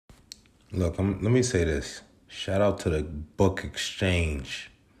Look, let me say this. Shout out to the Book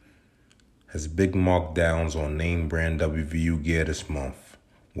Exchange. Has big markdowns on name brand WVU gear this month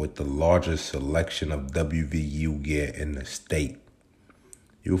with the largest selection of WVU gear in the state.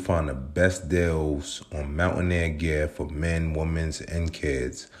 You'll find the best deals on Mountaineer gear for men, women, and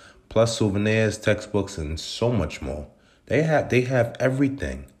kids, plus souvenirs, textbooks, and so much more. They have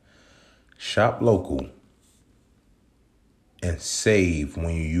everything. Shop local and save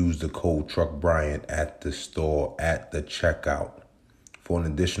when you use the code Truck Bryant at the store at the checkout for an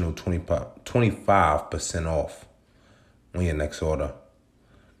additional 25% off on your next order.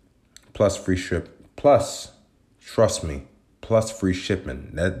 Plus free ship. Plus, trust me, plus free shipping.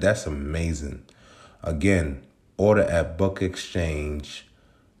 That's amazing. Again, order at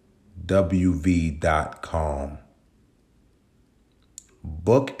bookexchangewv.com.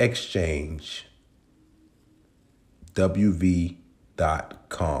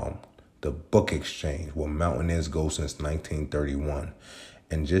 Bookexchangewv.com. The Book Exchange, where Mountaineers go since 1931.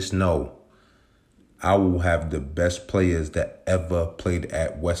 And just know, I will have the best players that ever played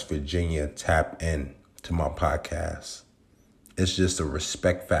at West Virginia tap in to my podcast. It's just a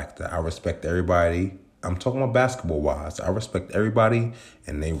respect factor. I respect everybody. I'm talking about basketball wise. I respect everybody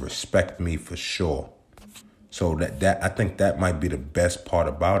and they respect me for sure. So that I think that might be the best part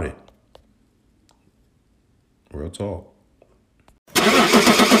about it. Real talk.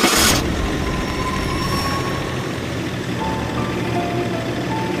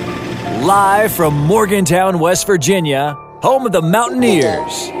 Live from Morgantown, West Virginia, home of the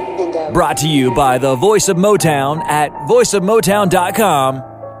Mountaineers. Brought to you by the Voice of Motown at voiceofmotown.com.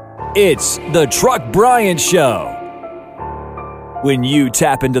 It's the Truck Bryant Show. When you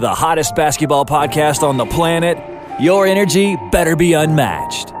tap into the hottest basketball podcast on the planet, your energy better be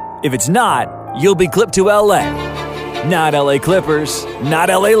unmatched. If it's not, you'll be clipped to LA. Not LA Clippers, not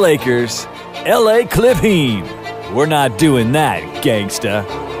LA Lakers, LA Clipping. We're not doing that, gangsta.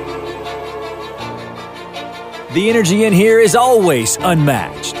 The energy in here is always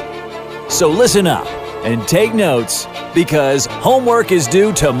unmatched. So listen up and take notes because homework is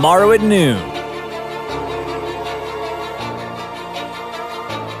due tomorrow at noon.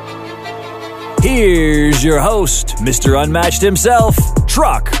 Here's your host, Mr. Unmatched himself,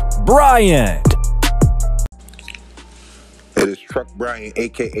 Truck Bryant. It is Truck Bryant,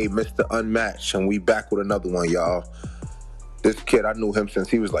 a.k.a. Mr. Unmatched, and we back with another one, y'all. This kid, I knew him since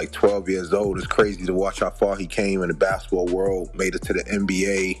he was like 12 years old. It's crazy to watch how far he came in the basketball world. Made it to the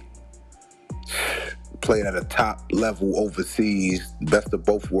NBA. Played at a top level overseas. Best of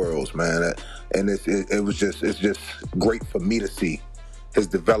both worlds, man. And it's just great for me to see his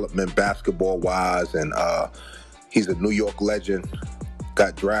development basketball-wise. And he's a New York legend.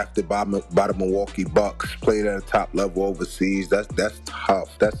 Got drafted by the Milwaukee Bucks. Played at a top level overseas. That's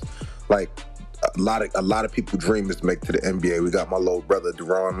tough. That's like a lot of people dream to make to the NBA. We got my little brother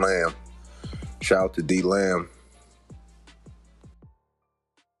Deron Lamb. Shout out to D Lamb.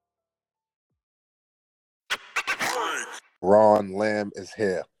 Ron Lamb is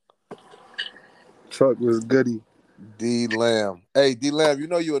here. Truck was goody. D Lamb. Hey, D Lamb, you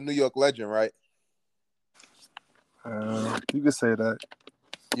know you're a New York legend, right? You could say that.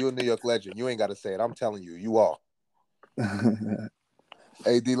 You're a New York legend. You ain't got to say it. I'm telling you, you are.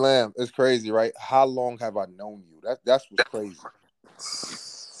 Hey, D Lamb, it's crazy, right? How long have I known you? That's what's crazy.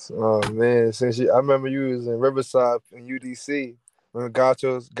 Oh man, I remember you was in Riverside in UDC when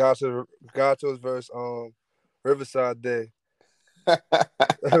Gato's verse Riverside Day.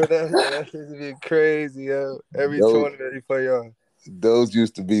 that used to be crazy, yo. Every tournament you play on. Those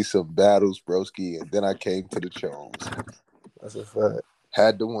used to be some battles, broski, and then I came to the Chones. That's a fact.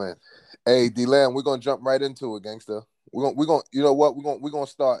 Had to win. Hey, D Lamb, we're gonna jump right into it, gangster. We're gonna you know what? We're gonna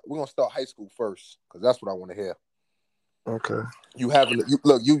start high school first, because that's what I want to hear. Okay. You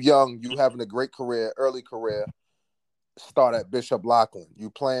young, you having a great career, early career. Start at Bishop Loughlin. You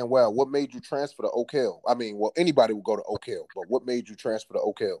playing well. What made you transfer to Oak Hill? I mean, well, anybody would go to Oak Hill, but what made you transfer to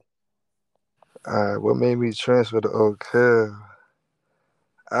Oak Hill? All right, what made me transfer to Oak Hill?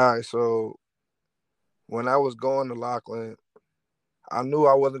 All right, so when I was going to Loughlin, I knew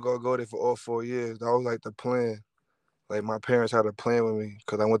I wasn't going to go there for all 4 years. That was like the plan. Like my parents had a plan with me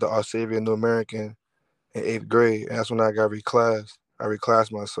because I went to Our Savior New American in 8th grade, and that's when I got reclassed. I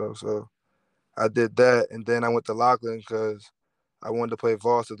reclassed myself, so I did that, and then I went to Loughlin because I wanted to play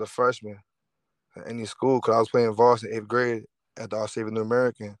varsity as a freshman at any school because I was playing varsity in 8th grade at the Our Savior New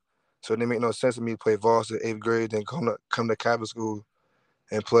American. So it didn't make no sense to me to play varsity in 8th grade, then come to Catholic school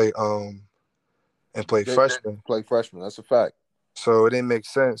and play freshman. Play freshman, that's a fact. So it didn't make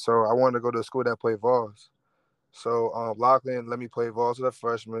sense. So I wanted to go to a school that played vars. So Lockland let me play varsity as a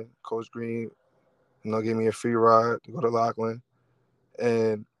freshman. Coach Green, gave me a free ride to go to Lockland,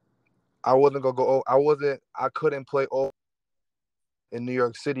 and I wasn't gonna go. I couldn't play all in New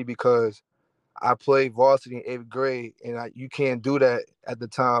York City because I played varsity in 8th grade, and you can't do that at the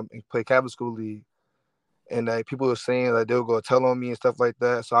time and play Catholic school league. And people were saying they were gonna tell on me and stuff like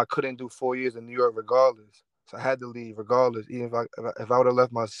that. So I couldn't do 4 years in New York regardless. So I had to leave regardless. Even if I would have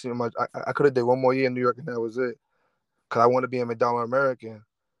left my senior, I could have did one more year in New York and that was it. Cause I want to be a McDonald American.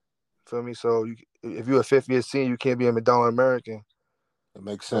 Feel me? So if you're a 5th-year senior, you can't be a McDonald American. It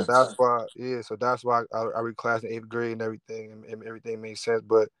makes So sense. that's why, So that's why I reclassed in 8th grade and everything, and everything made sense.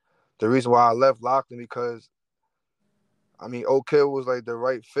 But the reason why I left Lockton because Oak Hill was like the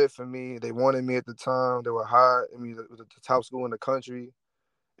right fit for me. They wanted me at the time. They were high. It was the top school in the country,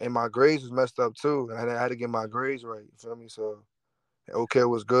 and my grades was messed up too. And I had to get my grades right. You feel me? So Oak Hill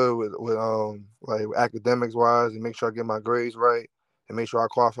was good with like academics wise, and make sure I get my grades right, and make sure I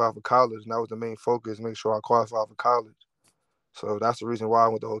qualify for college. And that was the main focus: make sure I qualify for college. So that's the reason why I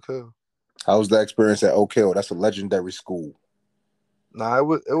went to Oak Hill. How was the experience at Oak Hill? That's a legendary school. Nah,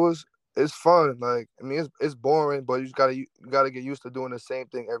 it's fun. Like it's boring, but you gotta get used to doing the same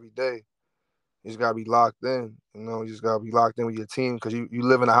thing every day. You just gotta be locked in. You just gotta be locked in with your team because you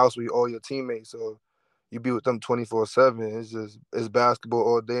live in a house with all your teammates, so you be with them 24/7. It's basketball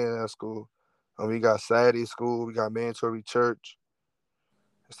all day in that school. We got Saturday school, we got mandatory church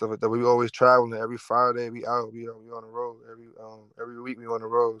and stuff like that. We always traveling. Every Friday we out. We on the road. Every week we on the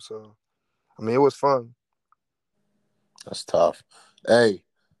road. So it was fun. That's tough. Hey,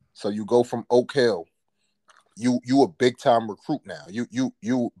 so you go from Oak Hill. You a big time recruit now.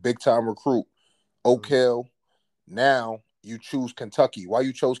 You big time recruit. Oak Hill. Now you choose Kentucky. Why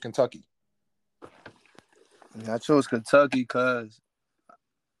you chose Kentucky? I chose Kentucky because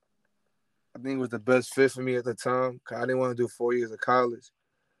I think it was the best fit for me at the time. Cause I didn't want to do 4 years of college.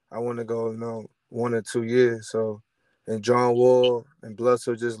 I want to go, 1 or 2 years. So, and John Wall and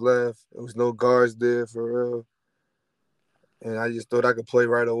Bledsoe just left. There was no guards there for real. And I just thought I could play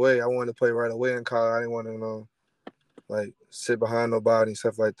right away. I wanted to play right away in college. I didn't want to, like sit behind nobody and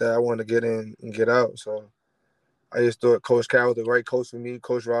stuff like that. I wanted to get in and get out. So I just thought Coach Cal was the right coach for me.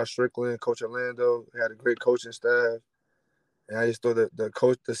 Coach Ross Strickland, Coach Orlando had a great coaching staff. And I just thought that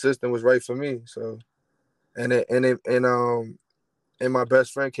the system was right for me. So, and my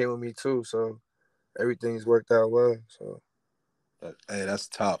best friend came with me too. So everything's worked out well. So, hey, that's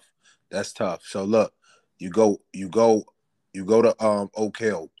tough. That's tough. So look, you go to Oak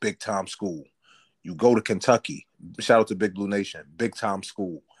Hill, big time school. You go to Kentucky. Shout out to Big Blue Nation, big time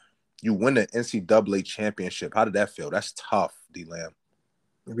school. You win the NCAA championship. How did that feel? That's tough, D-Lam.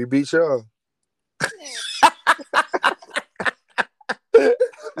 We beat y'all.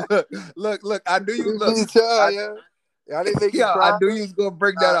 Look. I knew you. We beat y'all, yeah. I didn't make you cry. I knew you was gonna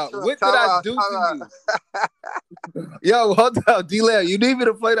bring that up. What did I do to you? Yo, hold on, D-Lam. You need me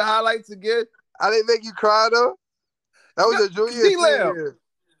to play the highlights again? I didn't make you cry though. That was a junior year.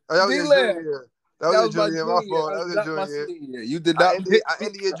 That was your junior year. That was your junior year. My fault. That was your junior year. You did not. I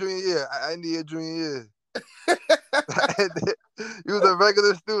ended your junior year. I ended your junior year. You was a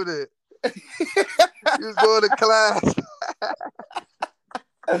regular student. You was going to class.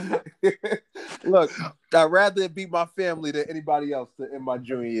 Look, I'd rather it be my family than anybody else in my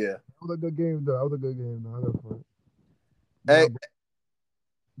junior year. That was a good game, though. Hey, you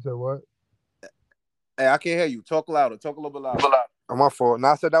said what? Hey, I can't hear you. Talk louder. Talk a little bit louder. Oh, my fault. No,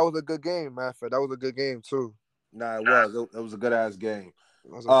 I said that was a good game, man. That was a good game too. Nah, it was. It was a good ass game.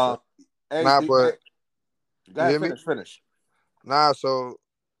 Hey, but go ahead, finish. Nah, so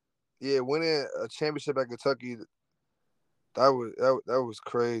yeah, winning a championship at Kentucky, that was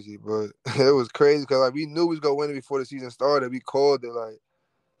crazy. But it was crazy because we knew we was gonna win it before the season started. We called it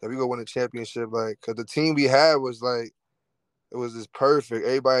that we gonna win a championship, because the team we had was it was just perfect.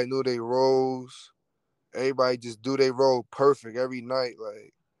 Everybody knew they roles. Everybody just do their role perfect every night,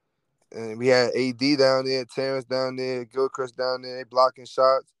 and we had AD down there, Terrence down there, Gilchrist down there, blocking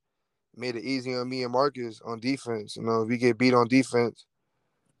shots. Made it easy on me and Marcus on defense. If we get beat on defense,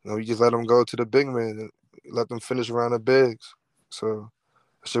 we just let them go to the big man and let them finish around the bigs. So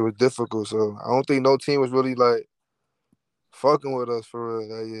that shit was difficult. So I don't think no team was really fucking with us for real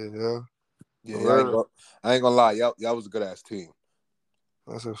that year. Yeah, I ain't gonna lie. Y'all was a good ass team.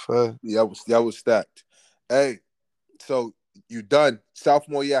 That's a fact. Y'all was stacked. Hey, so you done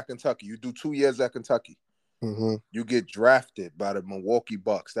sophomore year at Kentucky. You do 2 years at Kentucky. Mm-hmm. You get drafted by the Milwaukee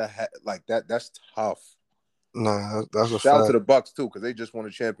Bucks. That's tough. Nah, that's a fact. Shout out to the Bucks too, because they just won a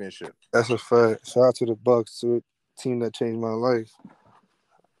championship. That's a fact. Shout out to the Bucks, to a team that changed my life.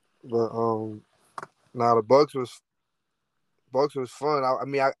 But Now the Bucks was fun. I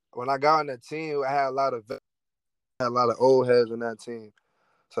mean, when I got on that team, I had a lot of old heads on that team,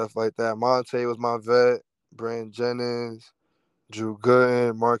 stuff like that. Monte was my vet. Brandon Jennings, Drew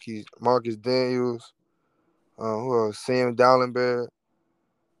Gooden, Marcus Daniels, who else? Sam Dallenberg,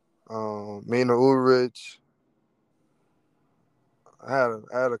 Maynard Ulrich. I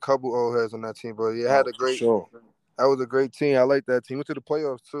had a couple old heads on that team, but yeah, Oh, for sure. that was a great team. I like that team. Went to the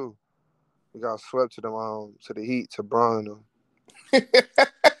playoffs too. We got swept to the Heat, to Bron.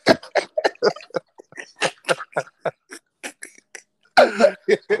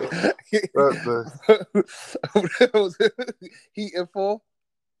 Heat and four.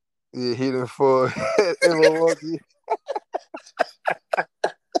 Yeah, Heat and four in Milwaukee.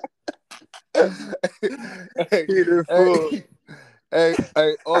 Heat and four. Hey,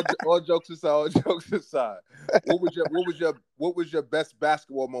 all jokes aside, what was your best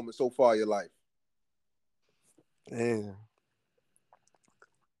basketball moment so far in your life? Damn.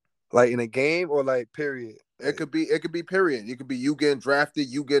 Like in a game or like period? It could be period. It could be you getting drafted,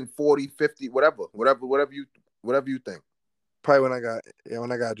 you getting 40, 50, whatever you think. Probably when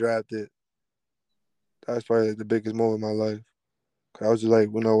I got drafted. That was probably the biggest moment in my life. I was just like,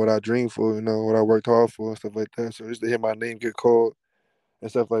 what I dreamed for, what I worked hard for and stuff like that. So just to hear my name get called and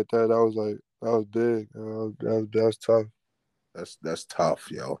stuff like that, that was big. That was tough. That's tough,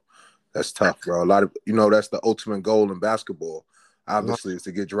 yo. That's tough, bro. A lot of that's the ultimate goal in basketball. Obviously, is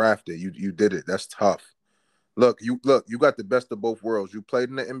to get drafted. You did it. That's tough. You got the best of both worlds. You played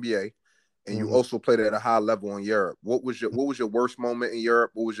in the NBA and you also played at a high level in Europe. What was your worst moment in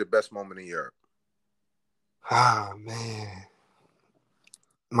Europe? What was your best moment in Europe? Ah, man.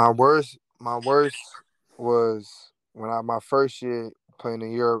 My worst was when my first year playing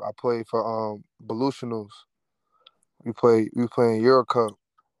in Europe. I played for Volutionals. We played in Euro Cup,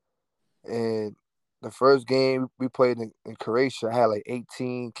 and the first game we played in Croatia. I had like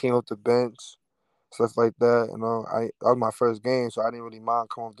 18, came off the bench, stuff like that. That was my first game, so I didn't really mind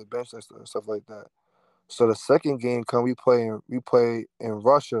coming off the bench and stuff like that. So the second game we play in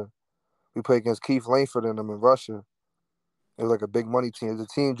Russia. We played against Keith Langford and them in Russia. It was like a big money team. The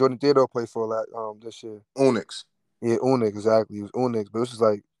team Jordan Theodore played for this year. Onyx. Yeah, Unix, exactly. It was Unix, but this is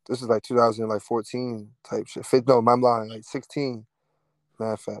like 2014 type shit. No, I'm lying, like 16.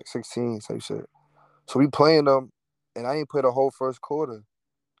 Matter of fact, 16 type shit. So we playing them, and I ain't played the whole first quarter.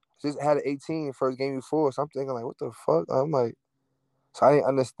 Just had an 18 first game before, so I'm thinking like, what the fuck? I'm like, so I didn't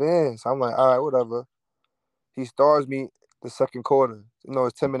understand. So I'm like, all right, whatever. He stars me the second quarter.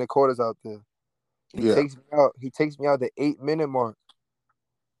 It's 10-minute quarters out there. He takes me out. He takes me out the 8-minute mark.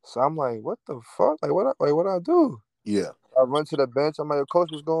 So I'm like, what the fuck? Like what I do? Yeah. I run to the bench. I'm like, Coach,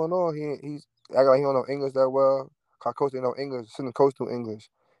 what's going on? He's I like he don't know English that well. Coach didn't know English. Sending Coach to English.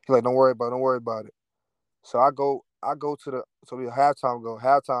 He's like, don't worry about it. So I go to we halftime go.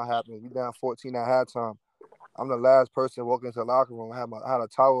 Halftime happens. We down 14 at halftime. I'm the last person walking into the locker room. I had a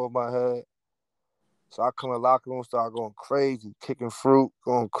towel over my head. So I come in the locker room, start going crazy, kicking fruit,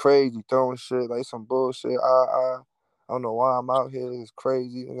 going crazy, throwing shit, like some bullshit. I don't know why I'm out here. It's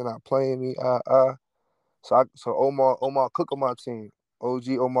crazy. They're not playing me. So Omar Cook on my team. OG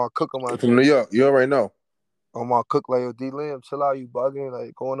Omar Cook on my team. From New York. You already know. Omar Cook like, yo, D-Lim, chill out, you bugging.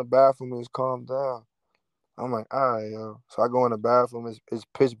 Like, go in the bathroom and just calm down. I'm like, all right, yo. So I go in the bathroom. It's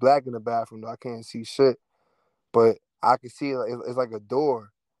pitch black in the bathroom. I can't see shit. But I can see it's like a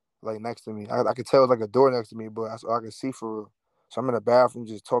door like next to me. I can tell it's like a door next to me, but I can see for real. So I'm in the bathroom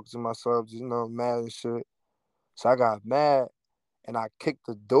just talking to myself, just, mad and shit. So I got mad and I kicked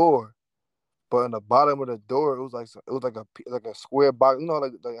the door. But in the bottom of the door, it was like a square box.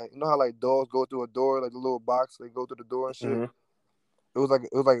 How like dogs go through a door, like the little box they go through the door and shit. Mm-hmm. It was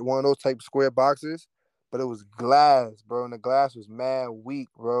like one of those type square boxes, but it was glass, bro. And the glass was mad weak,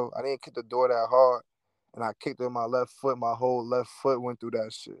 bro. I didn't kick the door that hard, and I kicked it with my left foot. My whole left foot went through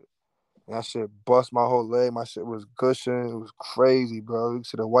that shit. And that shit bust my whole leg. My shit was gushing. It was crazy, bro. You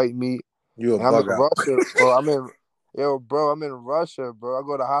see the white meat. You a bug out. Russia, bro. I'm in Russia, bro. I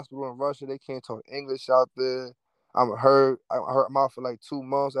go to the hospital in Russia. They can't talk English out there. I'm hurt. I hurt my mouth for like 2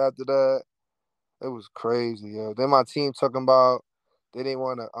 months after that. It was crazy, yo. Then my team talking about they didn't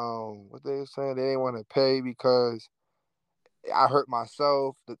want to what they were saying, they didn't want to pay because I hurt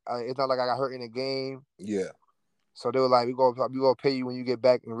myself. It's not like I got hurt in the game. Yeah. So they were like, we gonna pay you when you get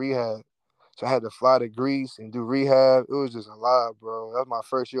back in rehab. So I had to fly to Greece and do rehab. It was just a lot, bro. That was my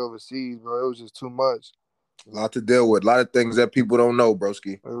first year overseas, bro. It was just too much. A lot to deal with. A lot of things that people don't know,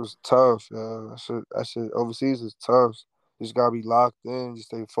 broski. It was tough, yo. That shit overseas is tough. You just gotta be locked in, just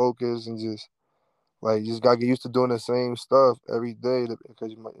stay focused, and just Like, you just gotta get used to doing the same stuff every day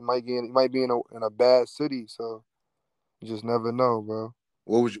because you might be in a bad city, so you just never know, bro.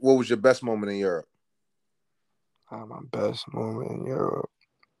 What was your best moment in Europe? My best moment in Europe.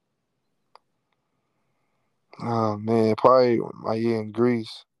 Oh man, probably my year in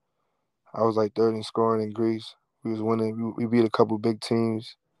Greece. I was like third in scoring in Greece. We was winning. We beat a couple big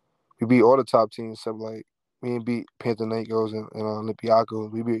teams. We beat all the top teams except like we didn't beat Panathinaikos and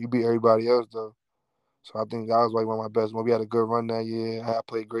Olympiacos. We beat everybody else though. So I think that was like one of my best. We had a good run that year. I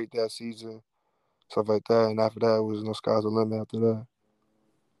played great that season, stuff like that. And after that, it was no sky's the limit. After that,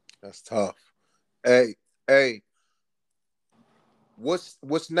 That's tough. Hey,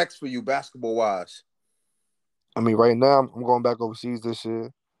 what's next for you basketball wise? I mean, right now I'm going back overseas this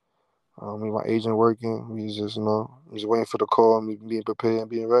year. Me, my agent working. We just, I'm just waiting for the call and me being prepared and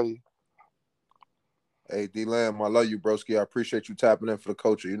being ready. Hey, D Lamb, I love you, broski. I appreciate you tapping in for the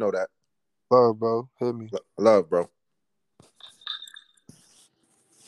culture. You know that. Love, bro. Hit me. Love, bro.